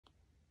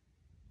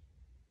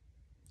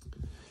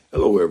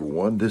Hello,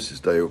 everyone. This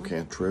is Dale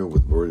Cantrell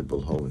with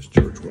Murrayville Holiness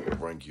Church. I want to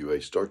bring you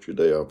a Start Your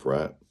Day Off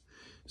Right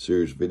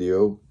series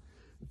video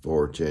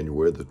for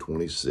January the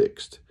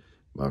 26th.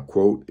 My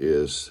quote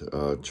is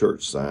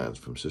church signs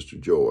from Sister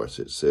Joyce.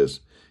 It says,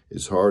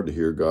 "It's hard to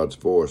hear God's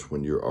voice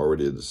when you're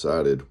already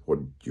decided what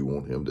you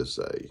want him to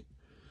say."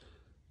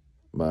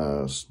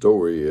 My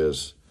story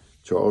is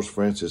Charles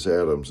Francis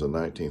Adams, a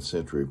 19th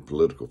century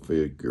political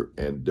figure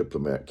and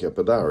diplomat, kept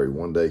a diary.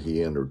 One day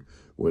he entered,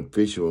 "Went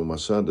fishing with my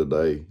son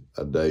today,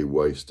 a day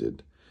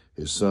wasted."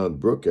 His son,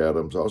 Brook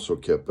Adams, also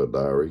kept a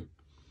diary,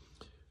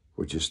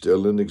 which is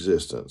still in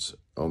existence.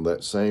 On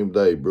that same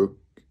day, Brook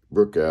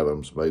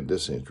Adams made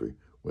this entry: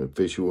 "Went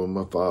fishing with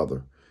my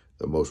father,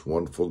 the most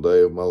wonderful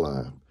day of my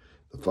life."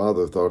 The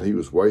father thought he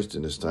was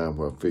wasting his time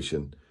while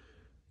fishing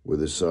with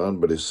his son,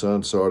 but his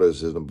son saw it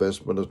as an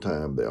investment of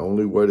time. The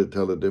only way to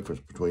tell the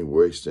difference between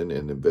wasting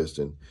and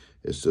investing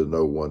is to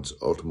know one's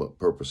ultimate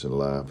purpose in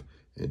life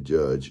and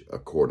judge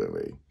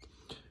accordingly.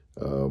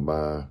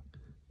 My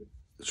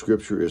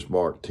scripture is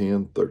Mark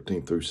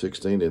 10:13 through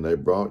 16, "And they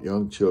brought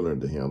young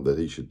children to him that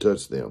he should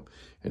touch them.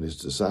 And his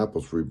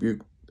disciples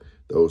rebuked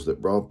those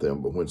that brought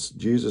them. But when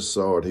Jesus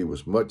saw it, he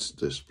was much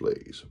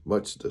displeased,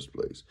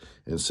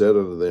 and said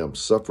unto them,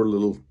 Suffer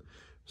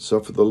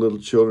the little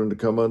children to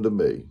come unto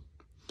me,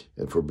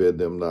 and forbid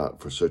them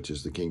not, for such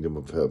is the kingdom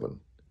of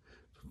heaven.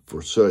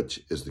 For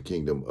such is the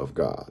kingdom of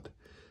God.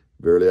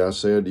 Verily I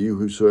say unto you,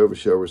 whosoever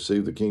shall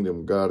receive the kingdom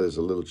of God as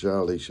a little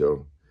child,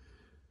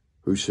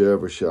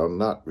 whosoever shall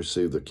not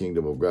receive the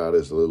kingdom of God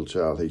as a little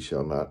child, he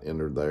shall not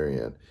enter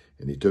therein.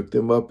 And he took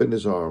them up in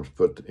his arms,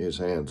 put his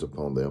hands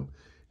upon them,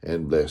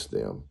 and blessed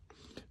them."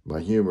 My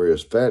humor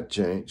is fat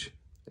change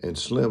and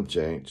slim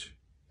change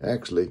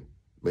actually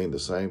mean the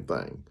same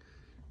thing.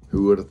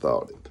 Who would have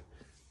thought it?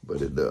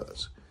 But it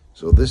does.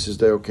 So this is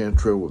Dale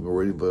Cantrell with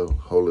Murrayville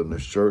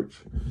Holiness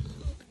Church,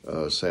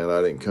 saying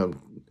I didn't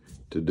come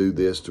to do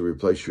this to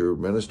replace your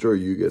minister.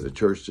 You get a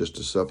church just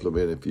to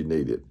supplement if you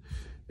need it.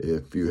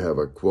 If you have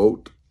a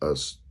quote, a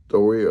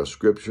story, a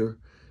scripture,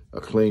 a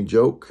clean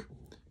joke,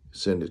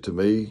 send it to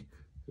me.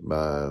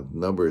 My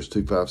number is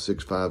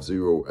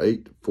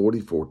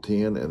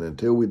 256-508-4410. And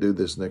until we do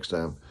this next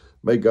time,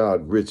 may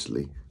God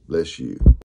richly bless you.